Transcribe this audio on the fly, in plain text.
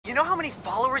you know how many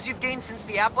followers you've gained since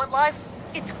the app went live?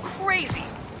 It's crazy!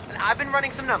 And I've been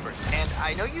running some numbers, and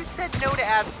I know you said no to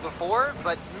ads before,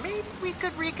 but maybe we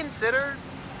could reconsider?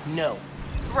 No.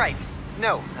 Right.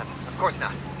 No, of course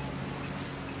not.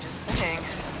 Just saying.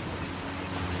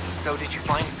 So did you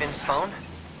find Finn's phone?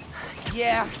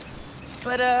 Yeah,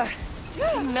 but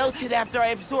it melted after I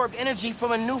absorbed energy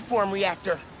from a new form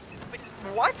reactor. Wait,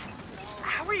 what?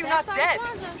 How are you not dead?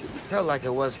 Felt like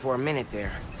it was for a minute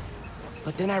there.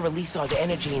 But then I released all the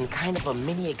energy in kind of a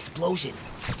mini explosion.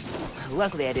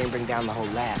 Luckily, I didn't bring down the whole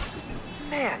lab.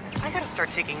 Man, I gotta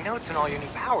start taking notes on all your new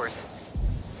powers.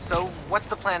 So, what's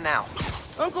the plan now?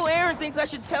 Uncle Aaron thinks I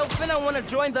should tell Finn I want to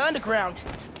join the underground.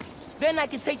 Then I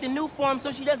can take the new form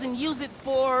so she doesn't use it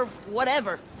for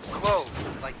whatever. Whoa,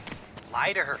 like,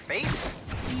 lie to her face?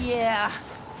 Yeah,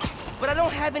 but I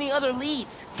don't have any other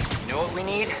leads. You know what we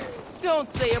need? Don't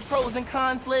say a pros and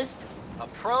cons list. A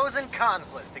pros and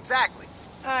cons list, exactly.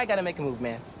 I gotta make a move,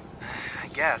 man. I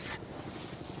guess.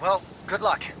 Well, good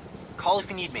luck. Call if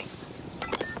you need me.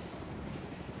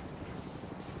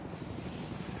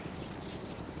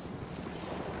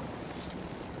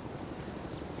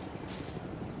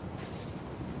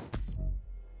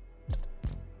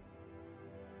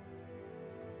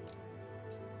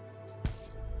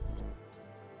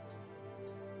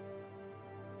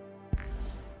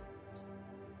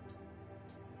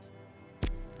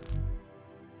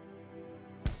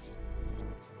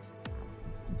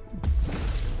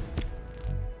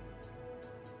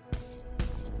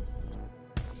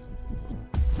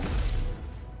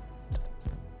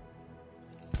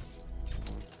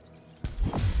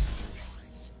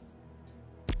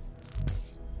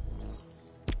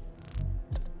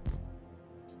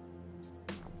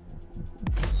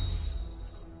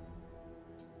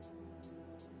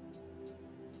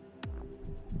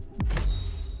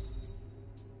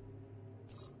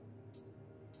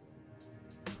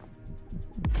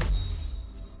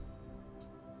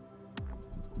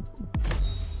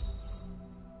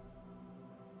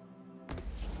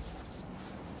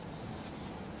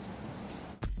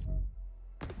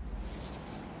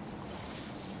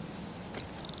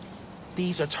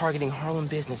 Thieves are targeting Harlem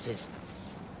businesses.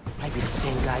 Might be the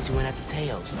same guys who went after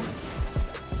Teos.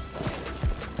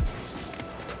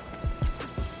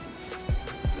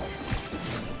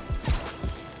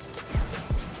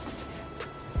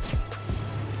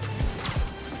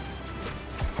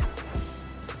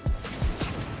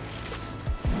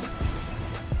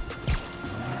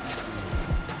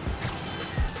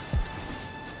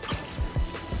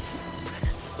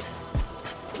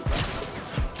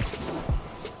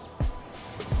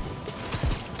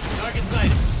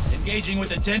 Engaging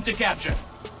with intent to capture.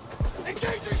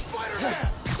 Engaging Spider-Man!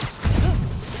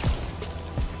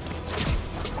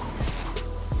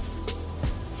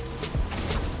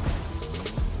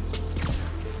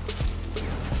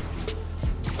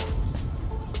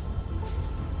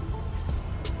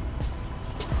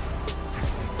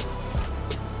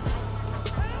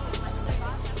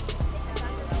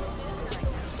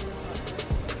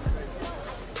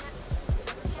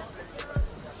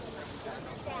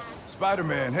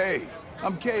 Spider-Man, hey.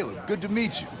 I'm Caleb. Good to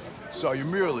meet you. Saw your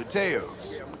mural at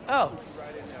Teo's. Oh,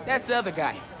 that's the other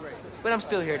guy. But I'm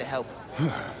still here to help.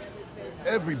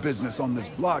 Every business on this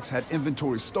block's had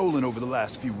inventory stolen over the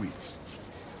last few weeks.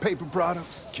 Paper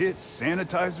products, kits,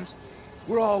 sanitizers.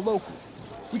 We're all local.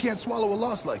 We can't swallow a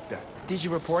loss like that. Did you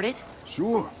report it?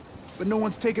 Sure, but no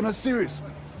one's taking us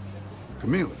seriously.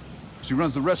 Camila, she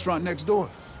runs the restaurant next door.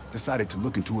 Decided to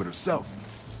look into it herself.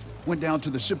 Went down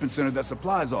to the shipping center that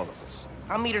supplies all of us.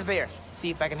 I'll meet her there.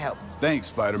 See if I can help. Thanks,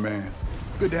 Spider-Man.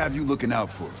 Good to have you looking out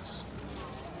for us.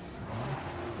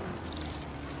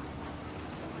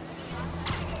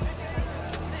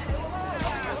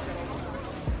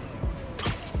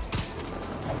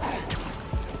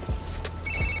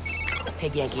 Hey,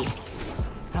 Yankee.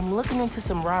 I'm looking into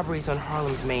some robberies on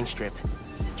Harlem's main strip.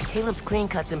 Caleb's Clean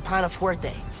Cuts in Pana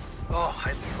Fuerte. Oh,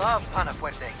 I love Pana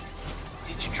Fuerte.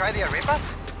 Did you try the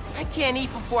arepas? I can't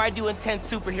eat before I do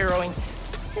intense superheroing.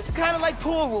 It's kind of like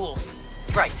pool rules.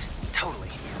 Right, totally.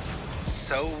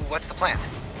 So, what's the plan?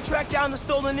 Track down the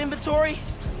stolen inventory,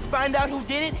 find out who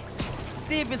did it,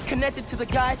 see if it's connected to the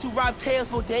guys who robbed Teo's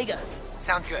bodega.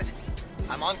 Sounds good.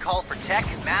 I'm on call for tech,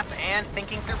 map, and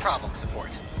thinking through problem support.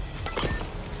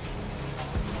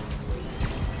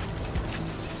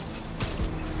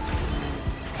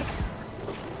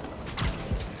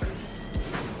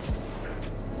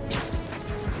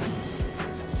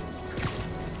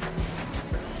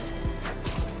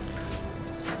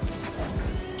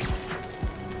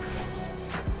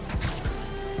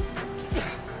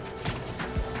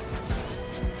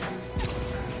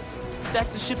 The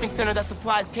That's the shipping center that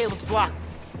supplies Caleb's block.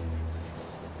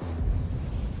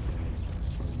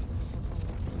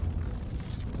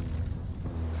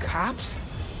 Cops?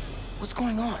 What's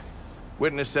going on?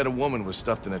 Witness said a woman was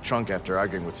stuffed in a trunk after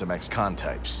arguing with some ex-con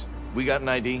types. We got an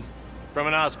ID? From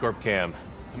an Oscorp cam.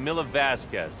 Camila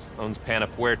Vasquez owns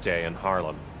Panapuerte in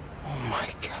Harlem. Oh my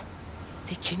god.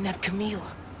 They kidnapped Camila.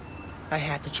 I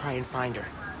had to try and find her.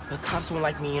 The cops won't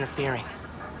like me interfering.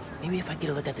 Maybe if I get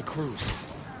a look at the clues.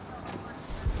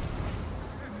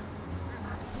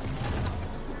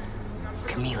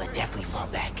 Camila definitely fought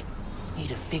back. Need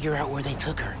to figure out where they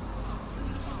took her.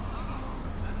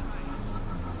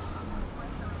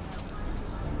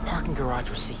 Parking garage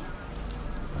receipt.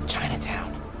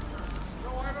 Chinatown.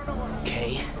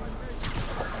 Okay.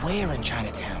 Where in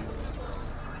Chinatown?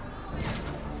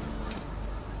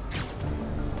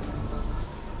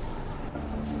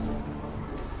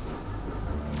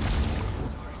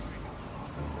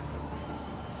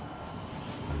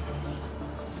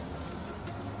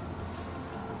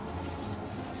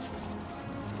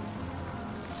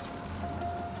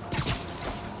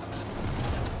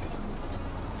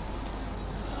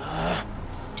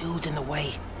 Dude's in the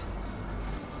way.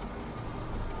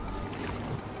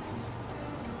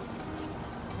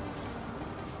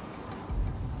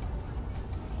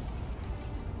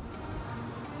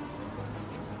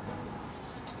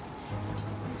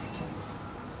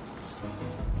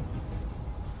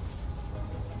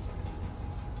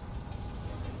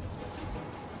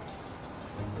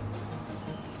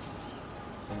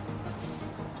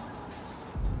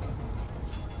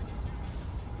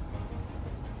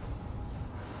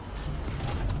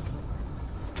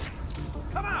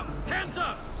 Come out! Hands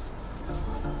up!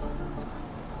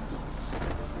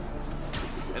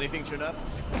 Anything turn up?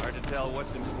 Hard to tell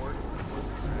what's important.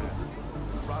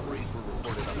 Robberies were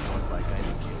reported on one by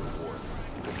 1904.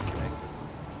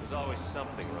 There's always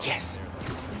something wrong. Yes.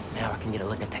 Now I can get a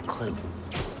look at that clue.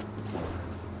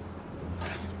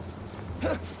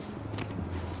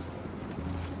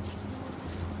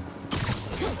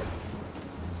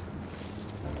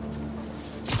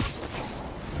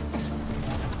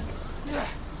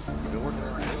 Been working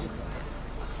around.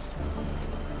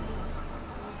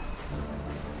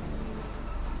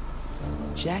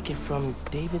 Jacket from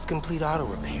David's Complete Auto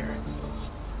Repair.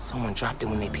 Someone dropped it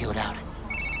when they peeled out.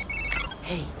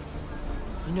 Hey,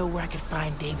 you know where I could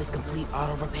find David's Complete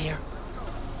Auto Repair?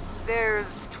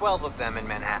 There's 12 of them in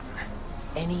Manhattan.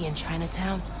 Any in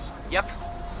Chinatown? Yep.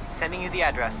 Sending you the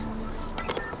address.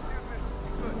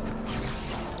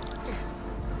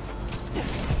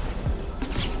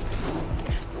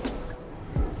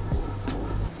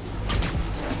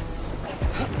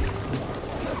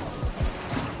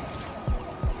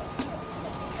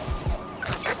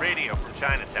 Radio from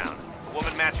Chinatown. A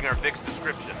woman matching our Vic's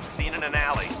description. Seen in an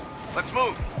alley. Let's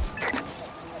move.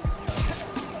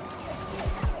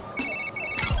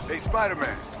 Hey,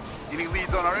 Spider-Man. Any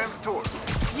leads on our inventory?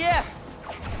 Yeah.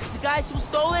 The guys who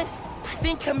stole it, I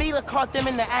think Camila caught them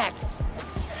in the act.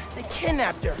 They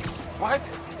kidnapped her. What?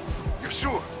 You're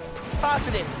sure?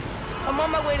 Positive. I'm on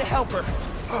my way to help her.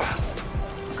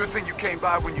 Good thing you came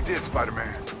by when you did,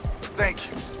 Spider-Man. Thank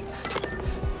you.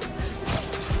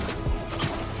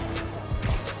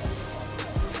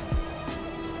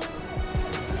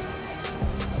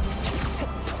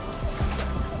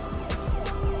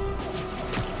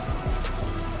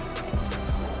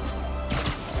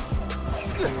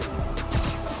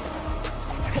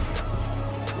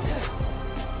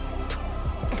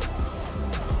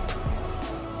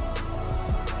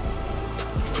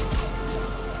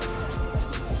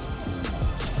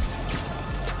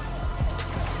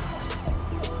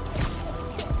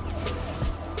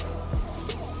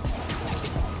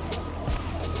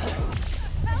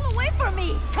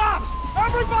 Cops!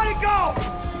 Everybody go!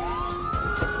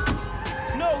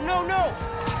 No.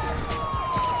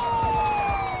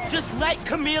 Just let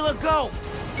Camila go.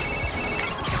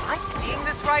 Am I seeing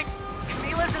this right?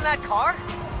 Camila's in that car?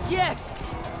 Yes.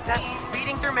 That's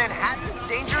speeding through Manhattan,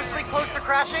 dangerously close to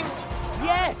crashing?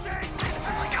 Yes.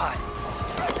 Oh my god.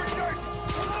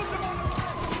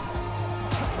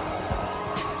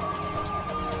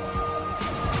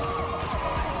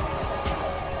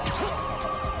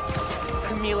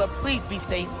 Camila, please be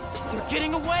safe. They're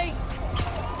getting away.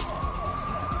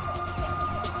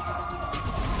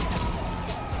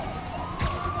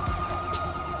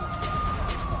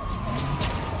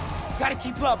 Gotta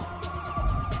keep up.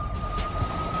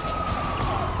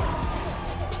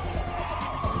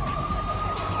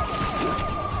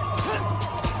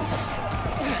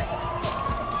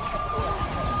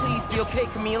 Please be okay,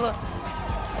 Camila.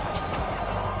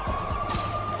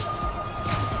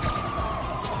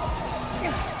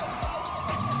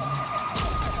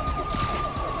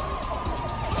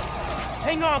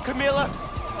 Hang on, Camilla!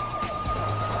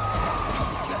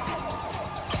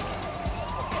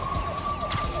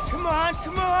 Come on,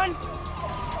 come on!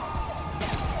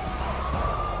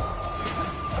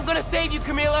 I'm gonna save you,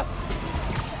 Camilla!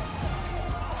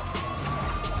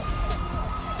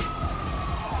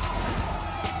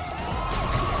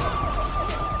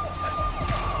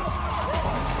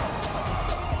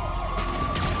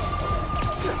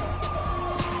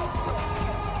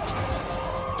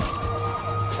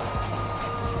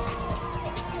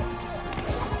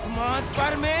 Come on,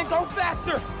 Spider-Man, go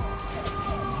faster!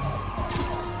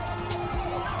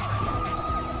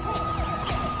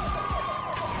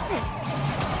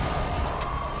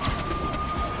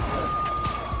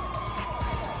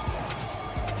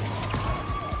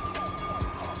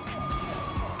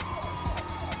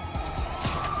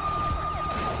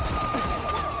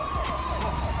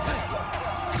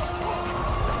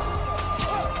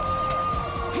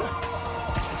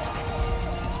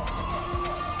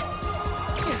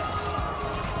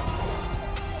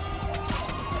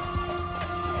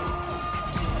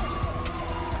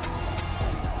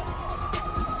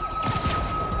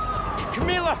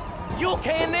 Camilla, you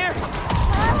okay in there?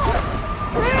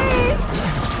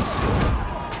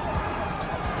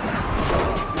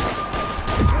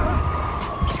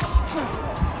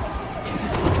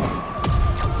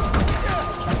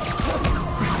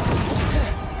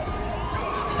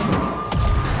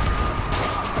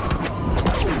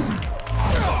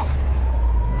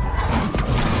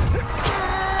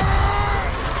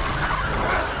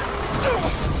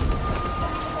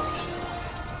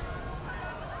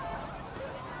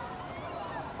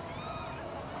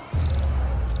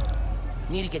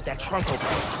 Need to get that trunk open.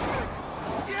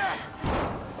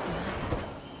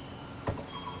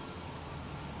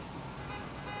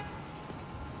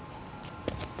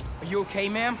 Are you okay,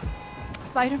 ma'am?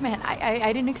 Spider-Man,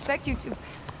 I didn't expect you to.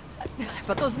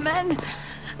 But those men...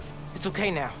 It's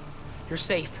okay now. You're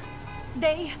safe.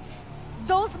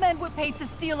 Those men were paid to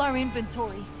steal our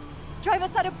inventory. Drive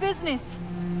us out of business.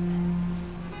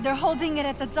 They're holding it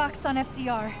at the docks on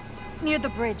FDR, near the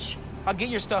bridge. I'll get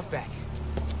your stuff back.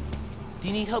 Do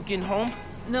you need help getting home?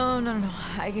 No.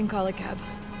 I can call a cab.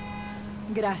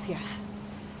 Gracias.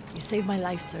 You saved my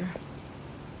life, sir.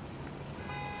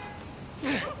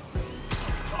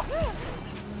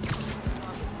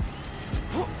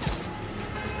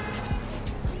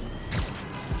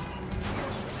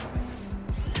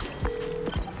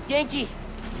 Yankee,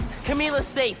 Camilla's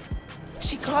safe.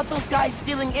 She caught those guys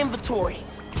stealing inventory.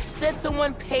 Said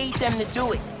someone paid them to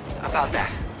do it. About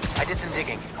that, I did some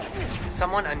digging.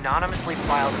 Someone anonymously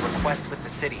filed a request with the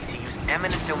city to use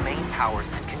eminent domain powers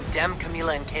and condemn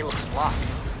Camilla and Caleb's block.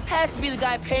 Has to be the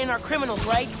guy paying our criminals,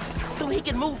 right? So he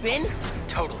can move in?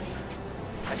 Totally.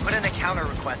 I put in a counter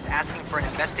request asking for an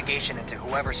investigation into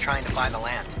whoever's trying to buy the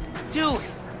land. Dude,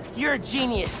 you're a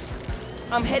genius.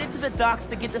 I'm headed to the docks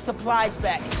to get the supplies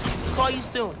back. Call you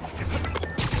soon.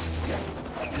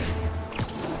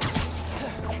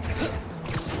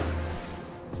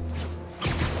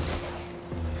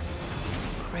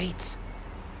 Crates.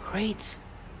 Crates.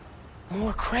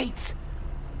 More crates.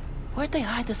 Where'd they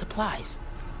hide the supplies?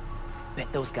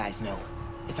 Bet those guys know.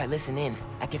 If I listen in,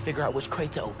 I can figure out which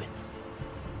crate to open.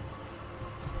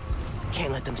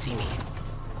 Can't let them see me.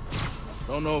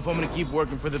 Don't know if I'm gonna keep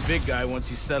working for the big guy once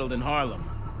he's settled in Harlem.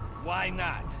 Why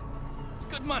not? It's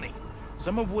good money.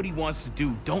 Some of what he wants to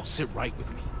do don't sit right with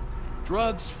me.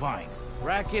 Drugs, fine.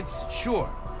 Rackets, sure.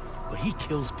 But he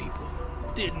kills people.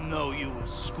 Didn't know you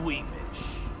was squeamish.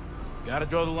 Gotta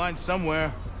draw the line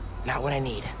somewhere. Not what I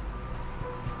need.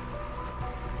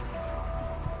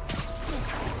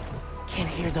 Can't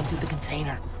hear them through the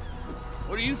container.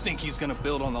 What do you think he's gonna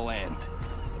build on the land?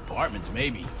 Apartments,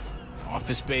 maybe.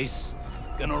 Office space.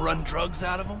 Gonna run drugs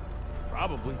out of them?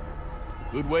 Probably.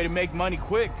 Good way to make money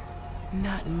quick.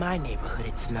 Not in my neighborhood,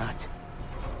 it's not.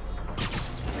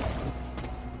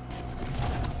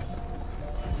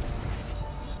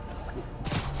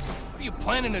 What are you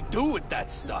planning to do with that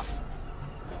stuff?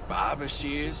 Barber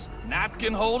shears?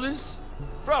 Napkin holders?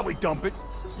 Probably dump it.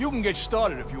 You can get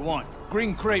started if you want.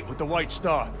 Green crate with the white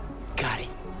star. Got it.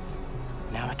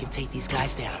 Now I can take these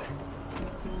guys down.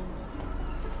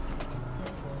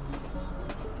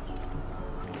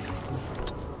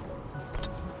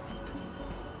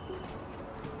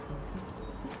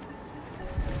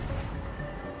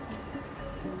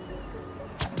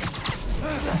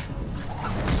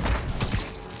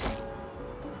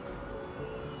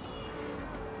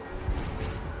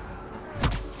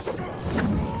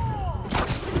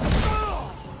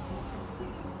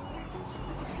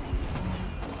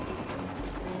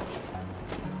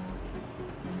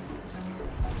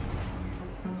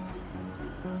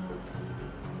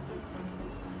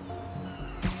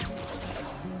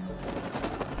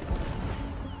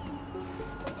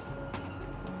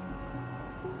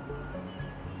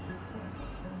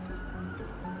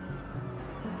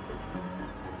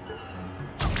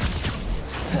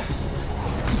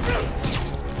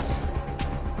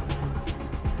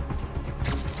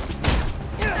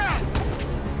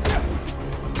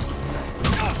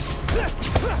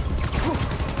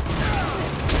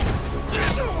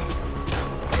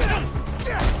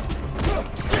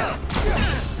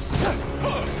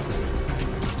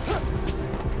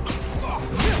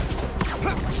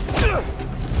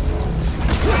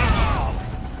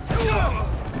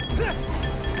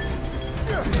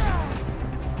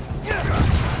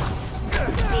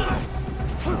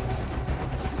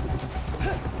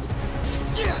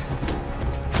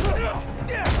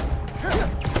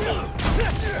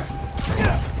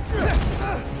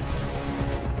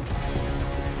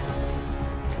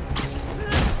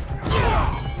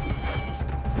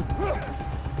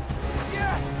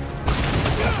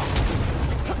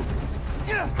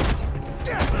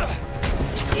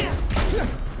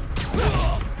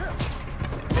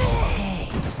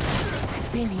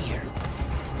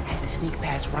 sneak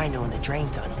past Rhino in the drain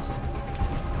tunnels.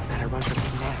 Gotta run from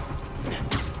him now.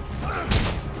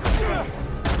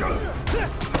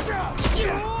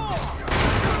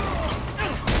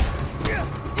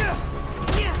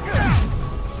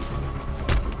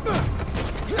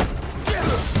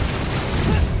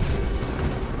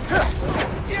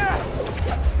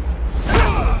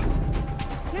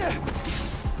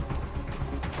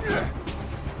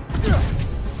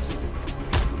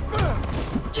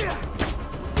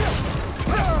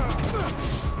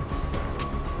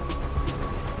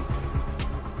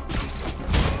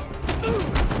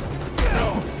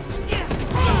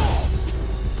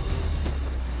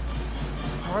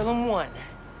 Harlem 1.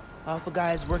 Alpha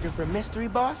guys working for mystery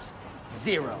boss?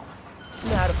 0.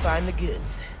 Know how to find the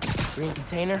goods. Green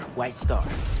container, white star.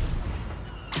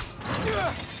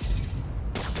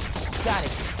 Got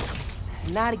it.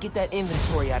 Now to get that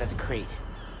inventory out of the crate.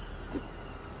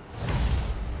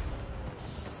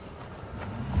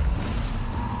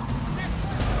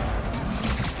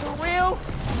 For real?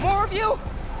 More of you?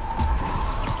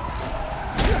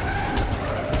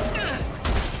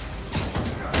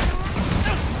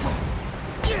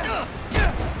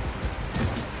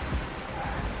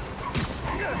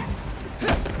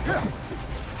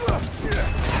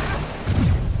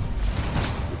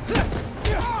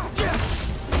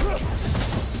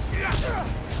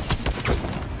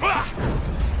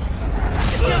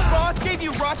 Your boss gave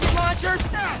you rocket launchers?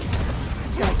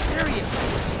 This guy's serious.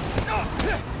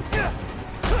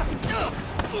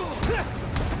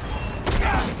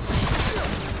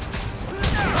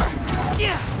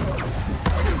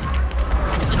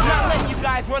 I'm not letting you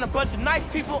guys run a bunch of nice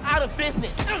people out of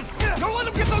business. Don't let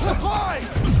him get those supplies!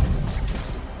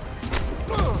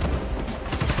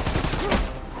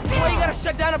 Why you gotta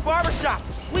shut down a barbershop?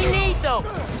 We need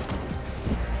those!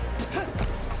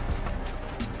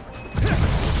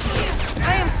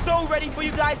 I am so ready for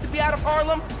you guys to be out of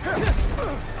Harlem.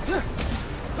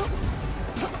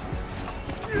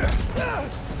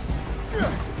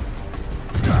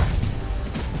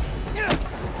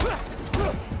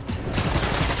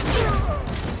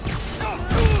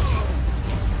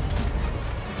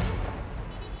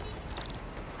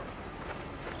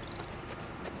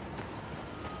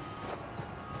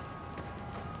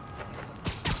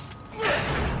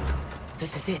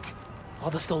 This is it.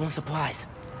 All the stolen supplies.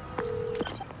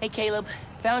 Hey, Caleb.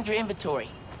 Found your inventory.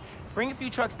 Bring a few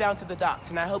trucks down to the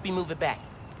docks, and I hope you move it back.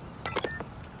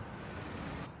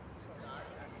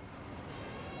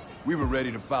 We were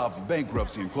ready to file for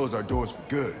bankruptcy and close our doors for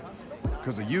good.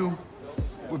 Because of you,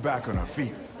 we're back on our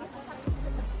feet.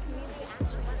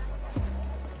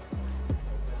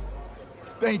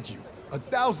 Thank you.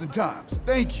 1,000 times.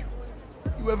 Thank you.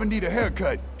 You ever need a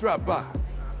haircut, drop by.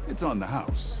 It's on the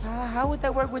house. How would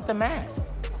that work with the mask?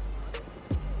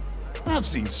 I've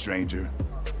seen stranger.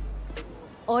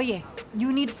 Oye,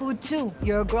 you need food too.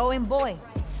 You're a growing boy.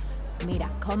 Mira,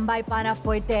 come by Pana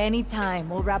Fuerte anytime.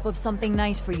 We'll wrap up something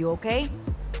nice for you, okay?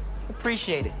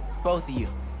 Appreciate it, both of you.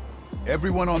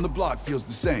 Everyone on the block feels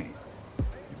the same.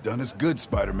 You've done us good,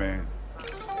 Spider-Man.